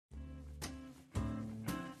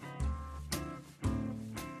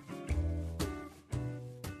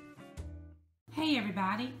Hey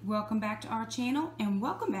everybody, welcome back to our channel and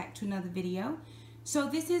welcome back to another video. So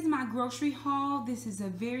this is my grocery haul. This is a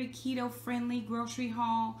very keto friendly grocery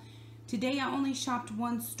haul. Today I only shopped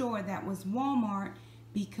one store, that was Walmart,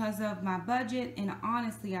 because of my budget, and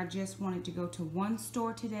honestly I just wanted to go to one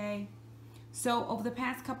store today. So over the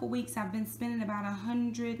past couple weeks I've been spending about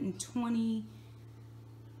 $120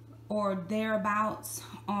 or thereabouts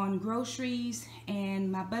on groceries,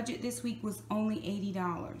 and my budget this week was only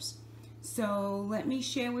 $80. So let me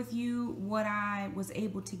share with you what I was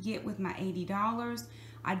able to get with my $80.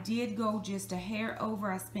 I did go just a hair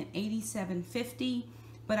over. I spent $87.50,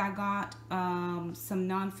 but I got some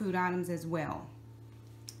non-food items as well.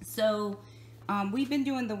 So we've been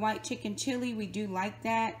doing the white chicken chili. We do like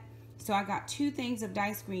that. So I got 2 things of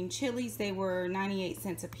diced green chilies. They were 98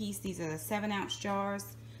 cents a piece. These are the 7-ounce jars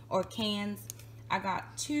or cans. I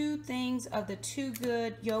got 2 things of the Too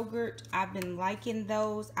Good yogurt. I've been liking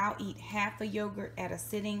those. I'll eat half a yogurt at a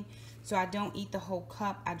sitting, so I don't eat the whole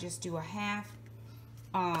cup. I just do a half,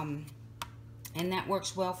 and that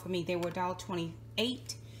works well for me. They were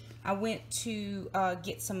 $1.28. I went to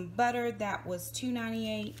get some butter. That was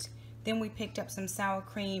 $2.98. Then we picked up some sour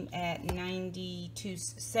cream at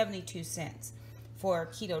 72 cents for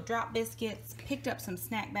keto drop biscuits. Picked up some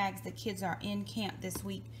snack bags. The kids are in camp this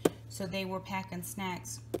week, so they were packing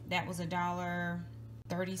snacks. That was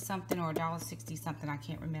 $1.30 something or $1.60 something, I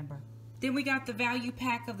can't remember. Then we got the value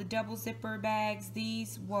pack of the double zipper bags.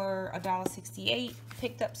 These were $1.68.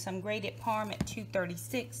 Picked up some grated parm at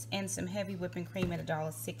 $2.36 and some heavy whipping cream at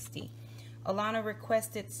 $1.60. Alana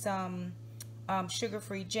requested some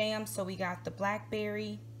sugar-free jam, so we got the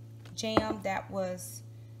blackberry jam. That was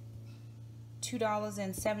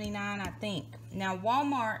 $2.79, I think. Now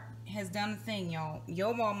Walmart has done a thing, y'all.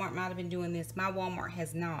 Your Walmart might have been doing this. My Walmart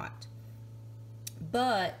has not.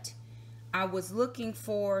 But I was looking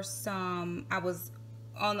for some, I was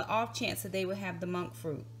on the off chance that they would have the monk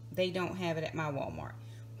fruit. They don't have it at my Walmart.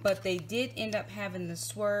 But they did end up having the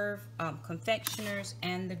Swerve confectioners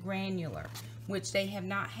and the granular, which they have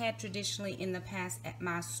not had traditionally in the past at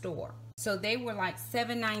my store. So they were like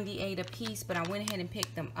 $7.98 a piece, but I went ahead and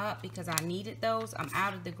picked them up because I needed those. I'm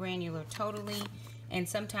out of the granular totally. And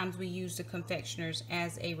sometimes we use the confectioners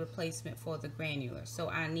as a replacement for the granular, so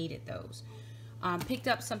I needed those. Picked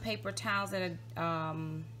up some paper towels at I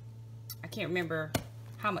can't remember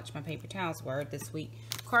how much my paper towels were this week.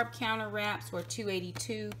 Carb counter wraps were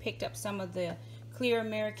 $2.82. Picked up some of the clear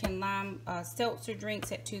American lime seltzer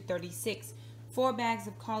drinks at $2.36. 4 bags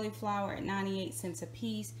of cauliflower at 98 cents a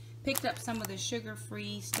piece. Picked up some of the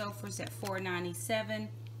sugar-free Stouffer's at $4.97.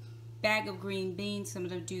 Bag of green beans. Some of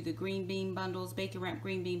them do the green bean bundles, bacon wrap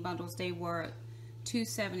green bean bundles. They were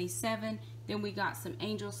 $2.77. Then we got some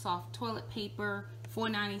Angel Soft toilet paper,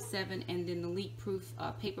 $4.97, and then the leak proof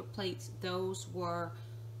paper plates. Those were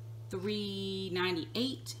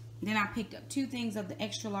 $3.98. Then I picked up 2 things of the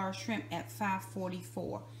extra large shrimp at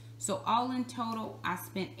 $5.44. So all in total, I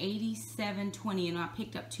spent $87.20, and I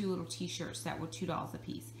picked up 2 little t-shirts that were $2 a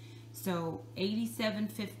piece. So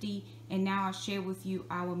 $87.50, and now I'll share with you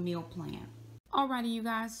our meal plan. Alrighty, you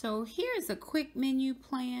guys, so here's a quick menu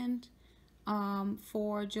planned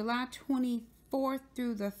for July 24th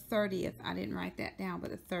through the 30th. I didn't write that down,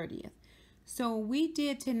 but the 30th. So we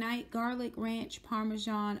did tonight garlic ranch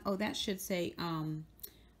parmesan. Oh, that should say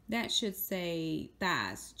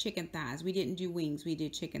thighs, chicken thighs. We didn't do wings, we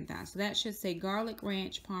did chicken thighs. So that should say garlic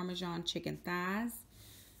ranch parmesan chicken thighs.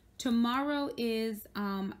 Tomorrow is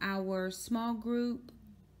our small group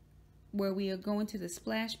where we are going to the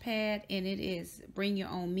splash pad, and it is bring your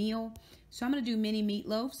own meal. So I'm going to do mini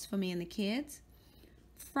meatloafs for me and the kids.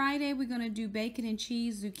 Friday we're going to do bacon and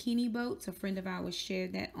cheese zucchini boats. A friend of ours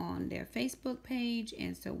shared that on their Facebook page,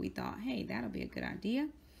 and so we thought, hey, that'll be a good idea.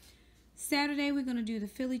 Saturday we're going to do the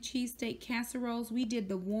Philly cheesesteak casseroles. We did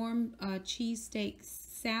the warm cheesesteak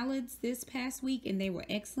salads this past week, and they were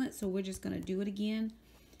excellent, so we're just going to do it again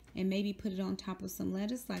and maybe put it on top of some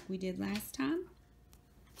lettuce like we did last time.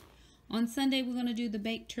 On Sunday, we're going to do the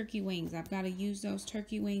baked turkey wings. I've got to use those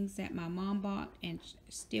turkey wings that my mom bought and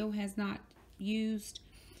still has not used.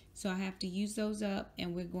 So I have to use those up,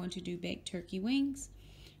 and we're going to do baked turkey wings.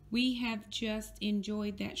 We have just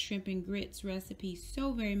enjoyed that shrimp and grits recipe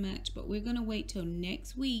so very much, but we're going to wait till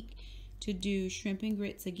next week to do shrimp and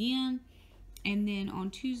grits again. And then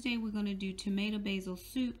on Tuesday, we're going to do tomato basil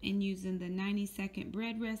soup, and using the 90-second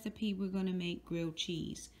bread recipe, we're going to make grilled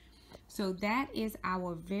cheese. So that is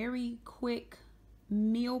our very quick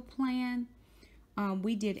meal plan.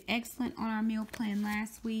 We did excellent on our meal plan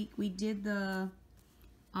last week. We did the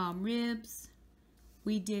ribs.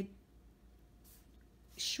 We did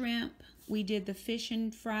shrimp. We did the fish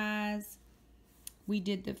and fries. we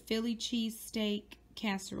did the Philly cheesesteak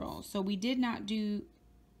casserole. So we did not do,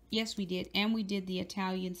 yes we did, and we did the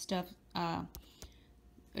Italian stuffed,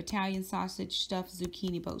 Italian sausage stuffed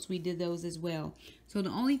zucchini boats. We did those as well. So the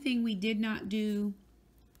only thing we did not do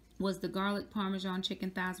was the garlic parmesan chicken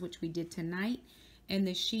thighs, which we did tonight, and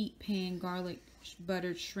the sheet pan garlic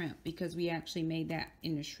buttered shrimp, because we actually made that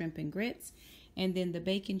in the shrimp and grits. And then the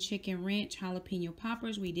bacon chicken ranch jalapeno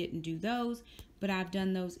poppers, we didn't do those, but I've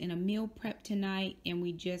done those in a meal prep tonight, and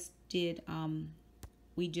we just did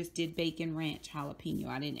bacon ranch jalapeno.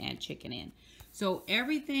 I didn't add chicken in. So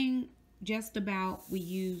everything just about, we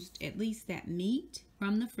used at least that meat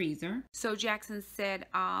from the freezer. So Jackson said,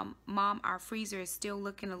 Mom, our freezer is still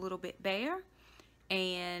looking a little bit bare.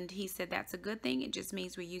 And he said that's a good thing. It just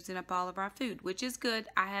means we're using up all of our food, which is good.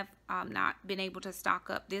 I have not been able to stock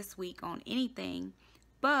up this week on anything,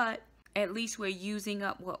 but at least we're using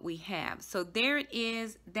up what we have. So there it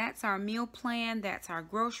is. That's our meal plan. That's our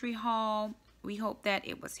grocery haul. We hope that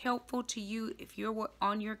it was helpful to you if you're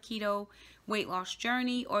on your keto weight loss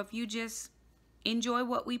journey, or if you just enjoy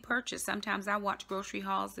what we purchase. Sometimes I watch grocery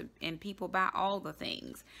hauls and people buy all the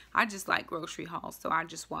things. I just like grocery hauls, so I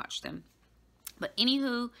just watch them. But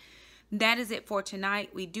anywho, that is it for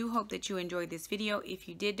tonight. We do hope that you enjoyed this video. If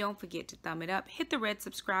you did, don't forget to thumb it up. Hit the red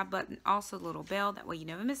subscribe button, also the little bell. That way you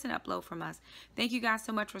never miss an upload from us. Thank you guys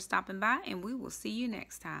so much for stopping by, and we will see you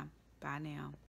next time. Bye now.